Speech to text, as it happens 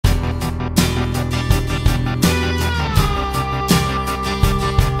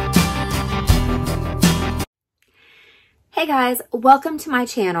Hey guys, welcome to my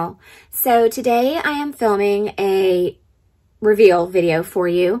channel. So today I am filming a reveal video for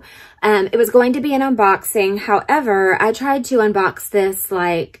you. It was going to be an unboxing. However, I tried to unbox this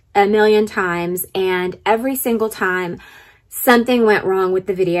like a million times and every single time something went wrong with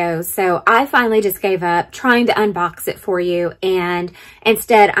the video. So I finally just gave up trying to unbox it for you, and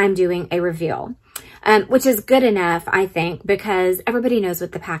instead I'm doing a reveal. Which is good enough, I think, because everybody knows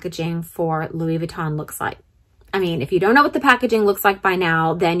what the packaging for Louis Vuitton looks like. I mean, if you don't know what the packaging looks like by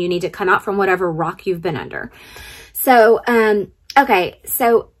now, then you need to come out from whatever rock you've been under. So, okay,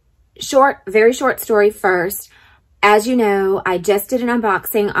 so very short story first. As you know, I just did an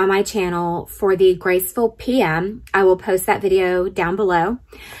unboxing on my channel for the Graceful PM. I will post that video down below.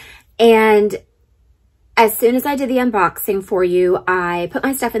 And as soon as I did the unboxing for you, I put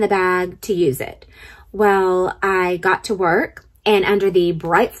my stuff in the bag to use it. Well, I got to work, and under the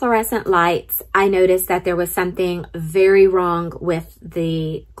bright fluorescent lights, I noticed that there was something very wrong with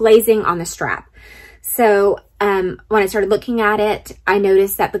the glazing on the strap. So when I started looking at it, I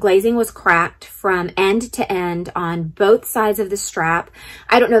noticed that the glazing was cracked from end to end on both sides of the strap.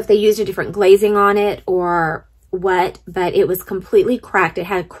 I don't know if they used a different glazing on it or what, but it was completely cracked. It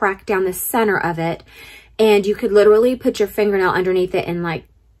had a crack down the center of it, and you could literally put your fingernail underneath it and like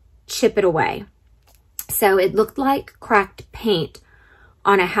chip it away. So it looked like cracked paint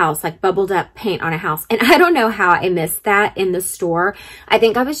on a house, like bubbled up paint on a house. And I don't know how I missed that in the store. I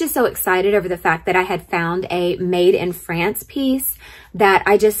think I was just so excited over the fact that I had found a made in France piece that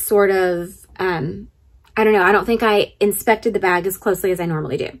I just sort of, I don't know. I don't think I inspected the bag as closely as I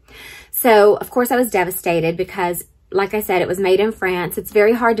normally do. So of course I was devastated because, like I said, it was made in France. It's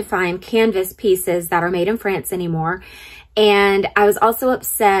very hard to find canvas pieces that are made in France anymore. And I was also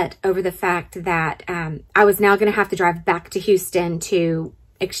upset over the fact that I was now going to have to drive back to Houston to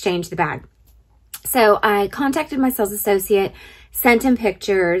exchange the bag. So I contacted my sales associate, sent him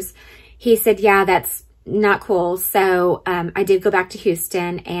pictures. He said, yeah, that's not cool. So I did go back to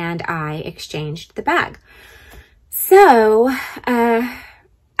Houston and I exchanged the bag. So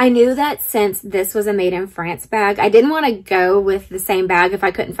I knew that since this was a made in France bag, I didn't want to go with the same bag if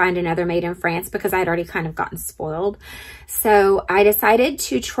I couldn't find another made in France because I'd already kind of gotten spoiled. So I decided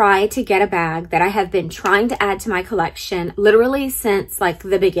to try to get a bag that I have been trying to add to my collection literally since like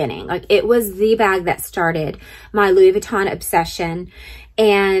the beginning. Like it was the bag that started my Louis Vuitton obsession,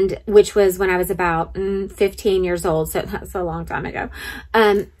 and which was when I was about 15 years old. So that's a long time ago.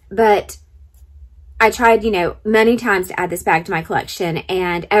 But I tried, many times to add this bag to my collection,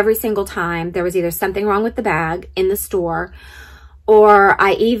 and every single time there was either something wrong with the bag in the store, or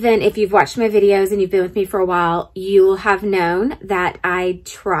if you've watched my videos and you've been with me for a while, you will have known that I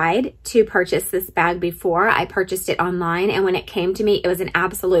tried to purchase this bag before. I purchased it online, and when it came to me, it was an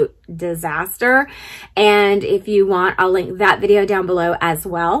absolute disaster. And if you want, I'll link that video down below as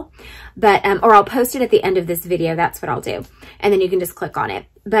well. But, or I'll post it at the end of this video. That's what I'll do. And then you can just click on it.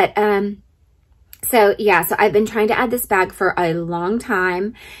 But, so yeah, so I've been trying to add this bag for a long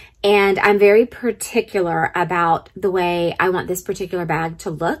time, and I'm very particular about the way I want this particular bag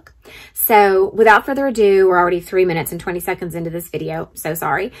to look. So without further ado, we're already 3 minutes and 20 seconds into this video, so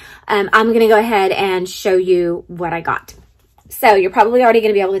sorry. I'm going to go ahead and show you what I got. So you're probably already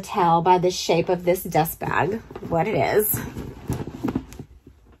going to be able to tell by the shape of this dust bag what it is.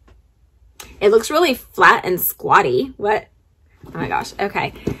 It looks really flat and squatty. What? Oh my gosh.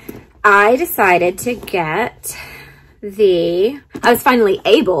 Okay. I decided to get I was finally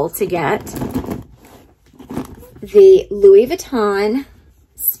able to get the Louis Vuitton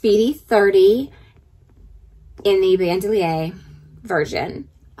Speedy 30 in the bandolier version.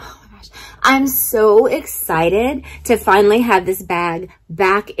 Oh my gosh. I'm so excited to finally have this bag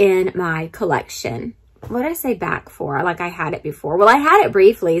back in my collection. What did I say back for? Like I had it before. Well, I had it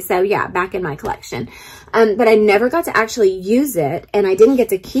briefly, so yeah, back in my collection. But I never got to actually use it, and I didn't get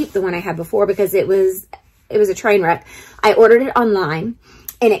to keep the one I had before because it was a train wreck. I ordered it online,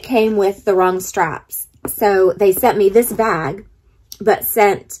 and it came with the wrong straps. So they sent me this bag, but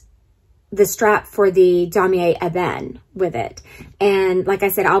sent the strap for the Damier Ebene with it. And like I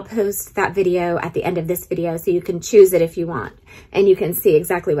said, I'll post that video at the end of this video so you can choose it if you want, and you can see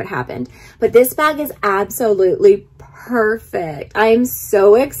exactly what happened. But this bag is absolutely perfect. I am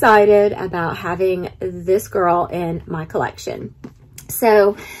so excited about having this girl in my collection.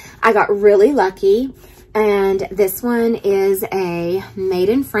 So I got really lucky. And this one is a made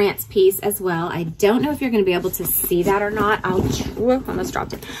in France piece as well. I don't know if you're going to be able to see that or not. Almost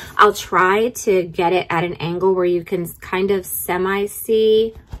dropped it. I'll try to get it at an angle where you can kind of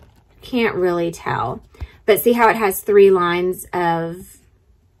semi-see. Can't really tell. But see how it has 3 lines of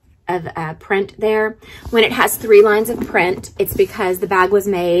of print there. When it has 3 lines of print, it's because the bag was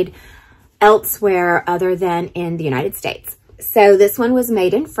made elsewhere other than in the United States. So this one was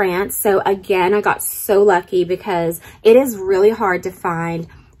made in France. So again, I got so lucky because it is really hard to find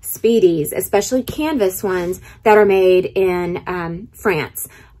Speedies, especially canvas ones that are made in France.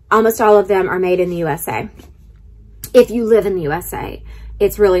 Almost all of them are made in the USA. If you live in the USA,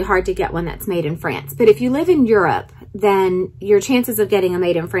 it's really hard to get one that's made in France. But if you live in Europe, then your chances of getting a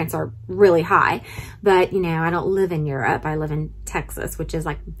made in France are really high. But, you know, I don't live in Europe. I live in Texas, which is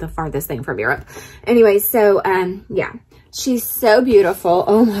like the farthest thing from Europe. Anyway, so, yeah, she's so beautiful.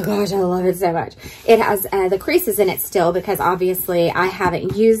 Oh my gosh, I love it so much. It has the creases in it still because obviously I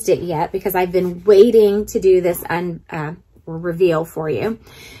haven't used it yet because I've been waiting to do this reveal for you.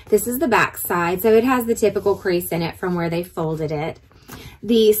 This is the back side. So it has the typical crease in it from where they folded it.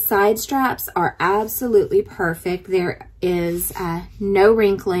 The side straps are absolutely perfect. There is no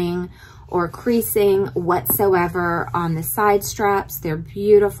wrinkling or creasing whatsoever on the side straps. They're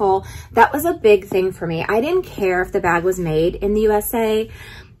beautiful. That was a big thing for me. I didn't care if the bag was made in the USA,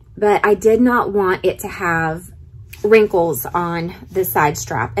 but I did not want it to have wrinkles on the side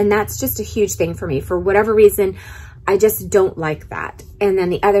strap. And that's just a huge thing for me. For whatever reason, I just don't like that. And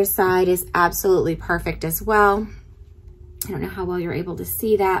then the other side is absolutely perfect as well. I don't know how well you're able to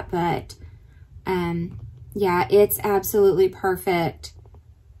see that, but yeah, it's absolutely perfect.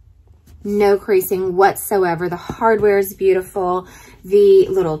 No creasing whatsoever. The hardware is beautiful. The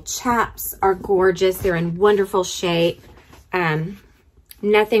little chaps are gorgeous. They're in wonderful shape.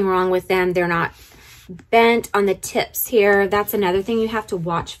 Nothing wrong with them. They're not bent on the tips here. That's another thing you have to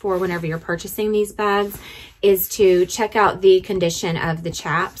watch for whenever you're purchasing these bags, is to check out the condition of the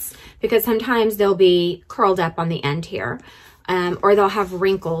chaps, because sometimes they'll be curled up on the end here, or they'll have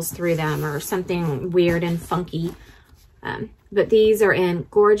wrinkles through them or something weird and funky. But these are in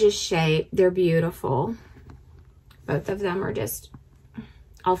gorgeous shape. They're beautiful. Both of them are just,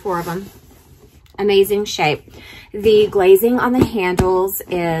 all 4 of them, amazing shape. The glazing on the handles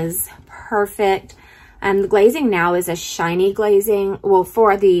is perfect. The glazing now is a shiny glazing. Well,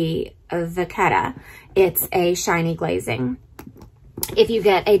 for the Vachetta, it's a shiny glazing. If you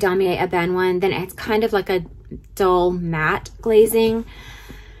get a Damier Ebene one, then it's kind of like a dull matte glazing.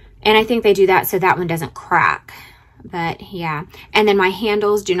 And I think they do that so that one doesn't crack. But yeah, and then my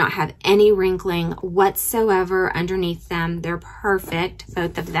handles do not have any wrinkling whatsoever underneath them. They're perfect,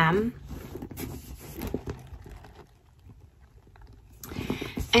 both of them.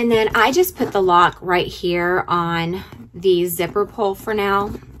 And then I just put the lock right here on the zipper pull for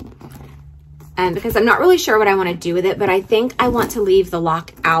now, because I'm not really sure what I want to do with it, but I think I want to leave the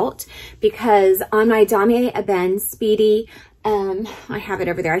lock out because on my Damier Ebene Speedy, I have it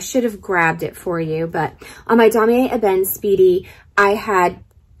over there. I should have grabbed it for you, but on my Damier Ebene Speedy, I had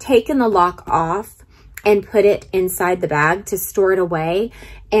taken the lock off and put it inside the bag to store it away.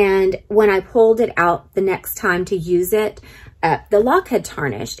 And when I pulled it out the next time to use it, the lock had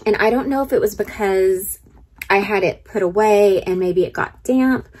tarnished. And I don't know if it was because I had it put away and maybe it got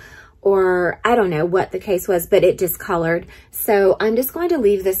damp, or I don't know what the case was, but it discolored. So I'm just going to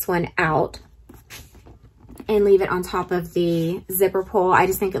leave this one out and leave it on top of the zipper pull. I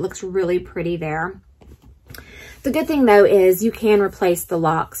just think it looks really pretty there. The good thing though is you can replace the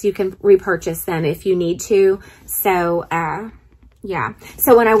locks. You can repurchase them if you need to. So yeah.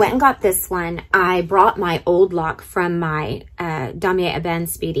 So when I went and got this one, I brought my old lock from my Damier Ebene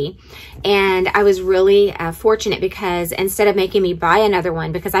Speedy. And I was really fortunate because instead of making me buy another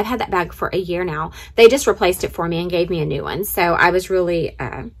one, because I've had that bag for a year now, they just replaced it for me and gave me a new one. So I was really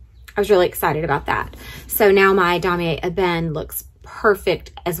excited about that. So now my Damier Ebene looks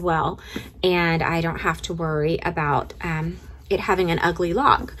perfect as well. And I don't have to worry about it having an ugly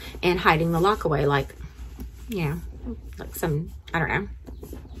lock and hiding the lock away like, you know, like some, I don't know.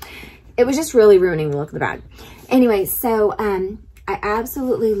 It was just really ruining the look of the bag. Anyway, so I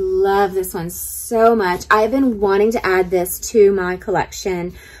absolutely love this one so much. I've been wanting to add this to my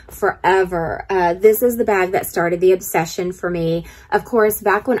collection forever. This is the bag that started the obsession for me. Of course,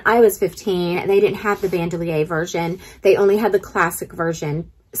 back when I was 15, they didn't have the bandolier version. They only had the classic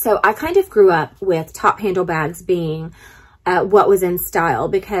version. So I kind of grew up with top handle bags being what was in style,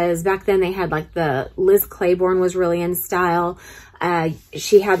 because back then they had like the Liz Claiborne was really in style.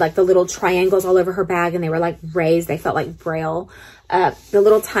 She had like the little triangles all over her bag and they were like raised. They felt like braille. The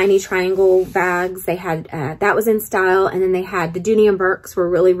little tiny triangle bags, they had, that was in style. And then they had the Dooney and Burkes were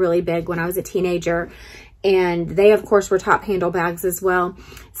really, really big when I was a teenager. And they, of course, were top handle bags as well.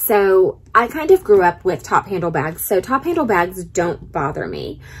 So I kind of grew up with top handle bags. So top handle bags don't bother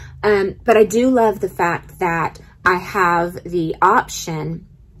me. But I do love the fact that I have the option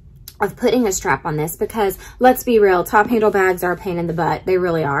of putting a strap on this, because let's be real, top handle bags are a pain in the butt. They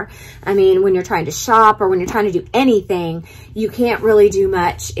really are. I mean, when you're trying to shop or when you're trying to do anything, you can't really do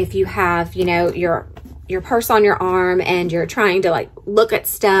much if you have, you know, your purse on your arm and you're trying to like look at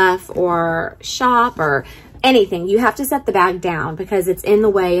stuff or shop or anything. You have to set the bag down because it's in the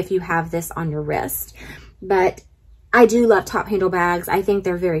way if you have this on your wrist. But I do love top handle bags. I think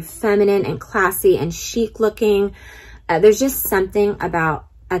they're very feminine and classy and chic looking. There's just something about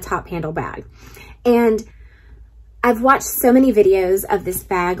a top handle bag. And I've watched so many videos of this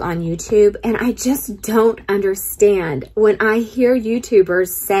bag on YouTube, and I just don't understand when I hear YouTubers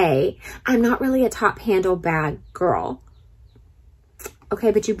say, I'm not really a top handle bag girl.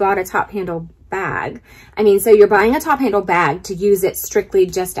 Okay, but you bought a top handle bag. I mean, so you're buying a top handle bag to use it strictly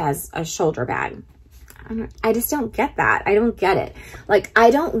just as a shoulder bag. I just don't get that. I don't get it. Like,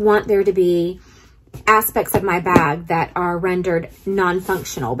 I don't want there to be aspects of my bag that are rendered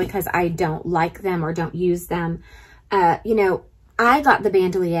non-functional because I don't like them or don't use them. You know, I got the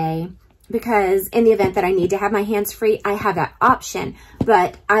bandolier because in the event that I need to have my hands free, I have that option.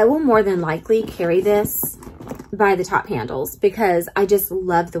 But I will more than likely carry this by the top handles because I just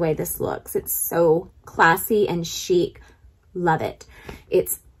love the way this looks. It's so classy and chic. Love it.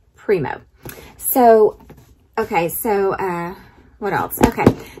 It's primo. So, okay, so, what else? Okay,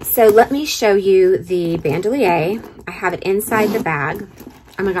 so let me show you the bandolier. I have it inside the bag.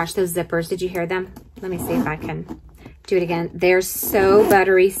 Oh my gosh, those zippers, did you hear them? Let me see if I can do it again. They're so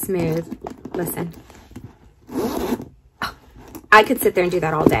buttery smooth. Listen. Oh, I could sit there and do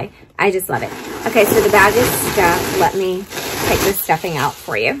that all day. I just love it. Okay, so the bag is stuffed. Let me take this stuffing out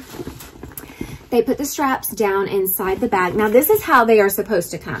for you. They put the straps down inside the bag. Now, this is how they are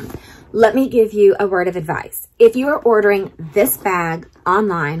supposed to come. Let me give you a word of advice. If you are ordering this bag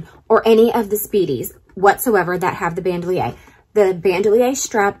online or any of the Speedies whatsoever that have the bandolier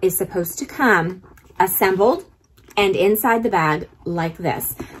strap is supposed to come assembled and inside the bag like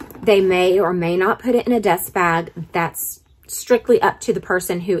this. They may or may not put it in a dust bag. That's strictly up to the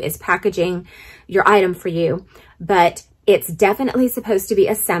person who is packaging your item for you, but it's definitely supposed to be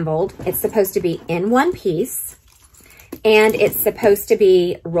assembled. It's supposed to be in one piece. And it's supposed to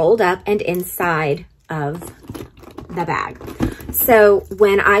be rolled up and inside of the bag. So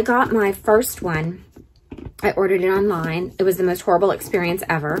when I got my first one, I ordered it online. It was the most horrible experience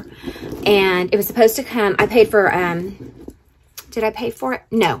ever. And it was supposed to come, I paid for, did I pay for it?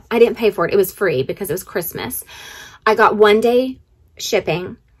 No, I didn't pay for it. It was free because it was Christmas. I got 1 day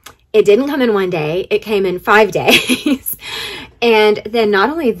shipping. It didn't come in 1 day. It came in 5 days. And then not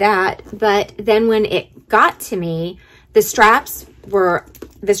only that, but then when it got to me, the strap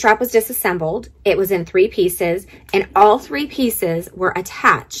was disassembled. It was in 3 pieces, and all 3 pieces were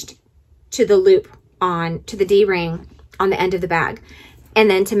attached to the loop to the D-ring on the end of the bag. And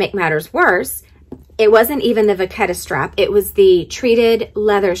then to make matters worse, it wasn't even the vaquetta strap. It was the treated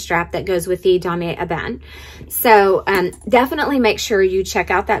leather strap that goes with the damier ebene. So definitely make sure you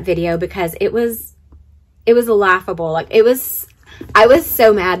check out that video because it was laughable. Like I was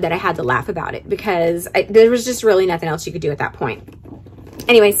so mad that I had to laugh about it because there was just really nothing else you could do at that point.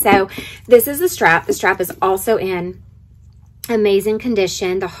 Anyway, so this is the strap. The strap is also in amazing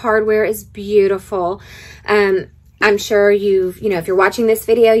condition. The hardware is beautiful. I'm sure if you're watching this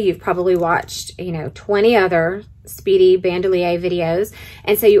video, you've probably watched, 20 other Speedy bandolier videos.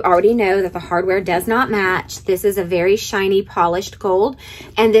 And so you already know that the hardware does not match. This is a very shiny, polished gold,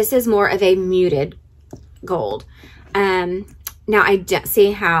 and this is more of a muted gold. Now, I don't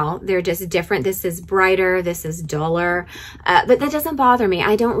see how they're just different. This is brighter. This is duller. But that doesn't bother me.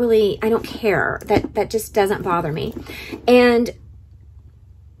 I don't care. That just doesn't bother me. And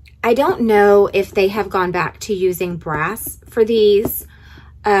I don't know if they have gone back to using brass for these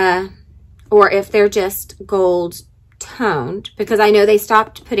or if they're just gold toned, because I know they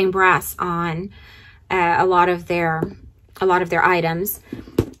stopped putting brass on a lot of their items.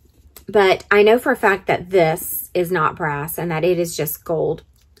 But I know for a fact that this is not brass and that it is just gold,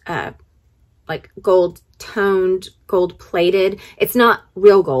 like gold toned, gold plated. It's not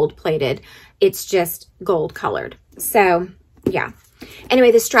real gold plated. It's just gold colored. So yeah.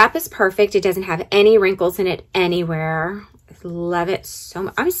 Anyway, the strap is perfect. It doesn't have any wrinkles in it anywhere. I love it so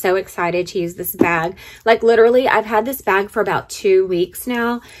much. I'm so excited to use this bag. Like literally, I've had this bag for about 2 weeks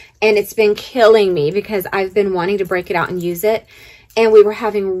now, and it's been killing me because I've been wanting to break it out and use it. And we were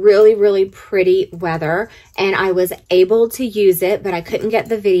having really, really pretty weather, and I was able to use it, but I couldn't get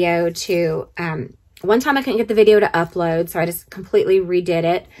the video to, one time I couldn't get the video to upload, so I just completely redid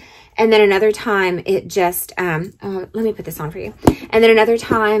it. And then another time it just, let me put this on for you. And then another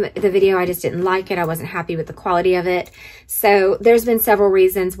time the video, I just didn't like it. I wasn't happy with the quality of it. So there's been several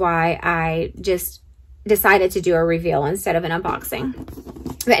reasons why I just decided to do a reveal instead of an unboxing.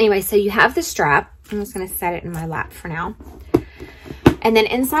 But anyway, so you have the strap. I'm just going to set it in my lap for now. And then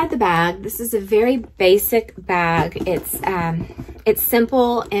inside the bag, this is a very basic bag. It's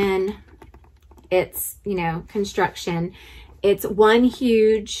simple in its, you know, construction. It's one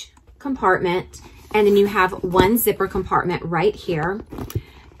huge compartment, and then you have one zipper compartment right here.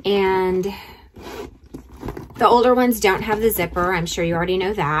 And the older ones don't have the zipper. I'm sure you already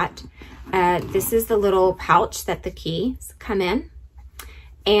know that. This is the little pouch that the keys come in.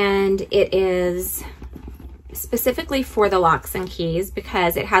 And it is specifically for the locks and keys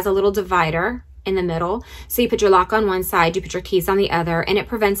because it has a little divider in the middle. So you put your lock on one side, you put your keys on the other, and it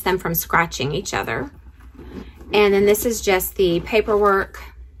prevents them from scratching each other. And then this is just the paperwork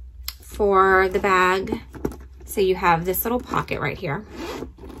for the bag. So you have this little pocket right here.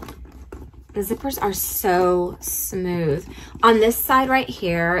 The zippers are so smooth. On this side right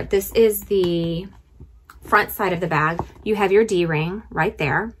here, this is the front side of the bag. You have your D-ring right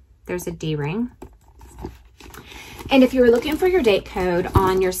there. There's a D-ring. And if you were looking for your date code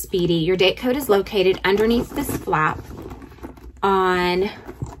on your Speedy, your date code is located underneath this flap on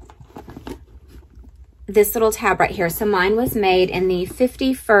this little tab right here. So mine was made in the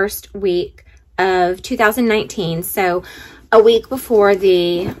 51st week of 2019. So a week before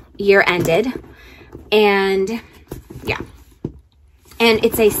the year ended. And yeah. And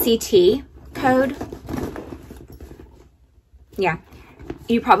it's a CT code. Yeah.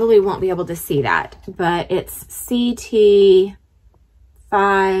 You probably won't be able to see that, but it's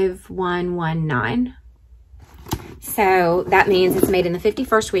CT5119. So that means it's made in the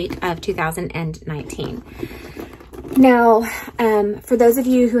 51st week of 2019. Now, for those of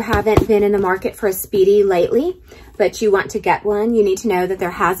you who haven't been in the market for a Speedy lately, but you want to get one, you need to know that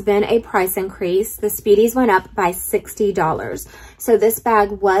there has been a price increase. The Speedies went up by $60. So this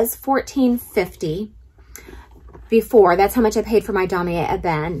bag was $14.50 before. That's how much I paid for my Damier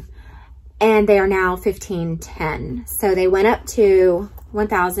Ebene. And they are now $15.10. So they went up to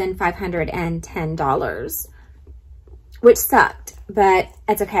 $1,510, which sucked, but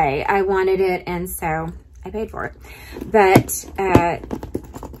it's okay. I wanted it, and so I paid for it. But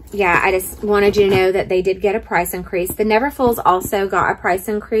yeah, I just wanted you to know that they did get a price increase. The Neverfulls also got a price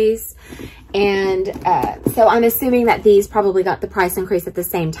increase. And so I'm assuming that these probably got the price increase at the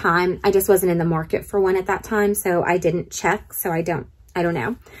same time. I just wasn't in the market for one at that time, so I didn't check. So I don't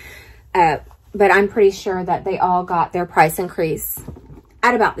know. But I'm pretty sure that they all got their price increase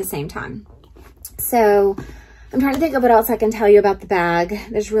at about the same time. So I'm trying to think of what else I can tell you about the bag.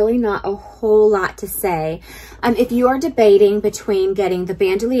 There's really not a whole lot to say. If you are debating between getting the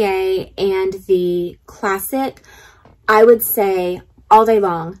Bandolier and the Classic, I would say all day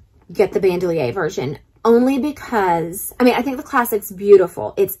long, get the Bandolier version. Only because, I mean, I think the Classic's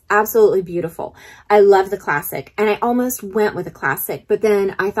beautiful. It's absolutely beautiful. I love the Classic, and I almost went with a Classic, but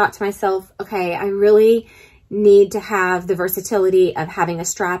then I thought to myself, okay, I really need to have the versatility of having a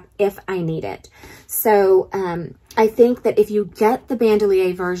strap if I need it. So I think that if you get the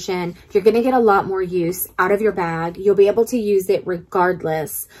Bandolier version, you're going to get a lot more use out of your bag. You'll be able to use it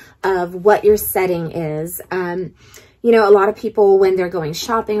regardless of what your setting is. You know, a lot of people, when they're going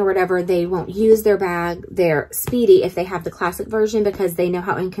shopping or whatever, they won't use their Speedy if they have the Classic version because they know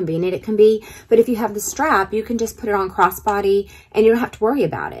how inconvenient it can be. But if you have the strap, you can just put it on crossbody and you don't have to worry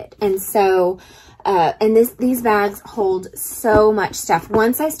about it. And so, and these bags hold so much stuff.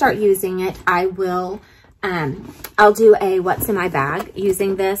 Once I start using it, I will, I'll do a what's in my bag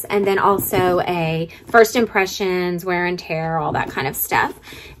using this, and then also a first impressions, wear and tear, all that kind of stuff.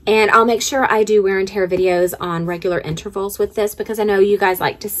 And I'll make sure I do wear and tear videos on regular intervals with this because I know you guys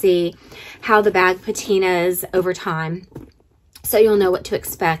like to see how the bag patinas over time. So you'll know what to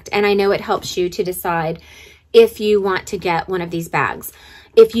expect. And I know it helps you to decide if you want to get one of these bags.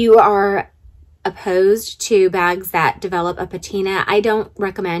 If you are opposed to bags that develop a patina, I don't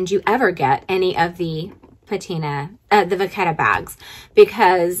recommend you ever get any of the patina, the Vachetta bags,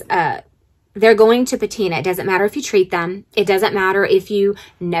 because they're going to patina. It doesn't matter if you treat them. It doesn't matter if you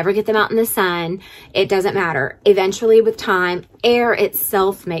never get them out in the sun. It doesn't matter. Eventually, with time, air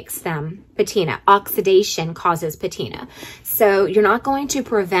itself makes them patina. Oxidation causes patina. So you're not going to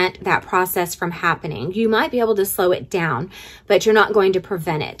prevent that process from happening. You might be able to slow it down, but you're not going to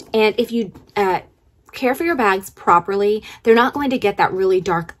prevent it. And if you care for your bags properly, they're not going to get that really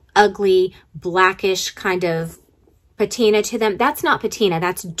dark, ugly, blackish kind of patina to them. That's not patina,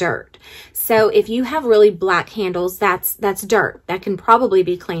 that's dirt. So if you have really black handles, that's dirt. That can probably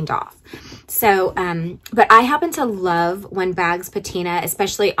be cleaned off. So, but I happen to love when bags patina,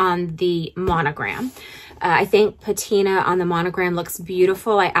 especially on the monogram. I think patina on the monogram looks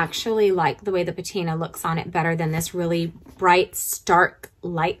beautiful. I actually like the way the patina looks on it better than this really bright, stark,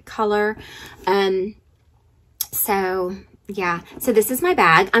 light color. So yeah, so this is my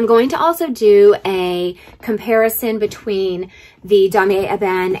bag. I'm going to also do a comparison between the Damier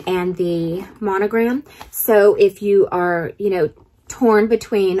Ebene and the monogram. So if you are, you know, torn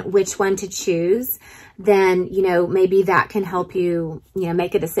between which one to choose, then, you know, maybe that can help you, you know,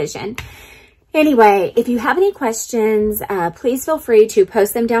 make a decision. Anyway, if you have any questions, please feel free to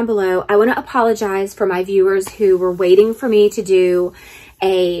post them down below. I want to apologize for my viewers who were waiting for me to do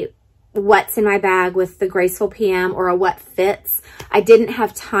a what's in my bag with the Graceful PM or a what fits. I didn't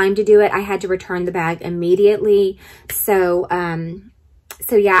have time to do it. I had to return the bag immediately. So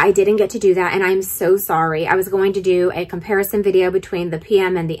yeah, I didn't get to do that, and I'm so sorry. I was going to do a comparison video between the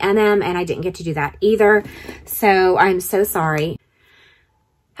PM and the MM, and I didn't get to do that either. So I'm so sorry.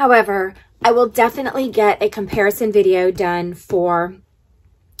 However, I will definitely get a comparison video done for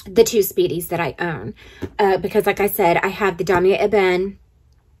the two Speedies that I own. Because like I said, I have the Damier Ebene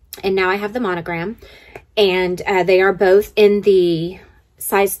and now I have the monogram, and they are both in the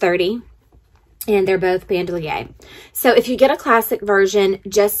size 30. And they're both bandolier. So if you get a classic version,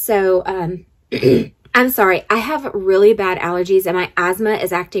 just so, I'm sorry, I have really bad allergies and my asthma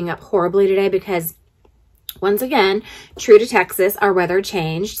is acting up horribly today because, once again, true to Texas, our weather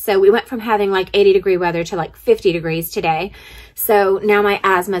changed. So we went from having like 80-degree weather to like 50 degrees today. So now my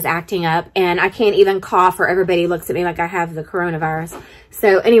asthma is acting up and I can't even cough, or everybody looks at me like I have the coronavirus.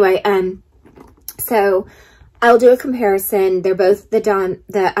 So anyway, so I'll do a comparison. They're both they're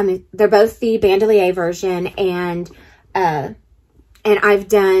both the bandolier version, and I've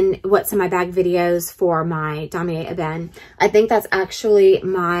done what's in my bag videos for my Damier Ebene. I think that's actually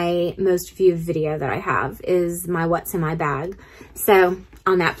my most viewed video that I have, is my what's in my bag. So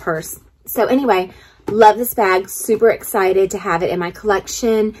on that purse. So anyway, love this bag, super excited to have it in my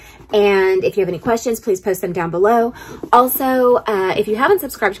collection. And if you have any questions, please post them down below. Also, if you haven't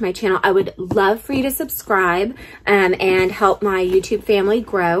subscribed to my channel, I would love for you to subscribe and help my YouTube family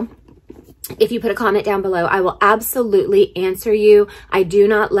grow. If you put a comment down below, I will absolutely answer you. I do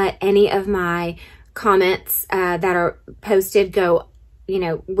not let any of my comments that are posted go, you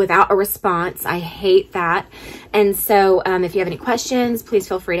know, without a response. I hate that. And so if you have any questions, please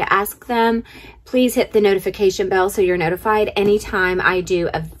feel free to ask them. Please hit the notification bell so you're notified anytime I do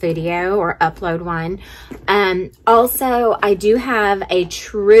a video or upload one. Also, I do have a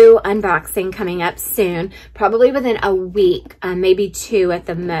true unboxing coming up soon, probably within a week, maybe 2 at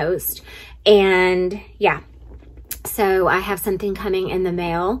the most. And yeah, so I have something coming in the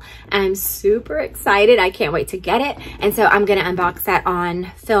mail. I'm super excited. I can't wait to get it. And so I'm going to unbox that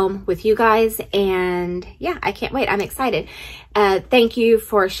on film with you guys. And yeah, I can't wait. I'm excited. Thank you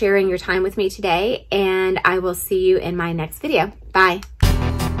for sharing your time with me today, and I will see you in my next video. Bye.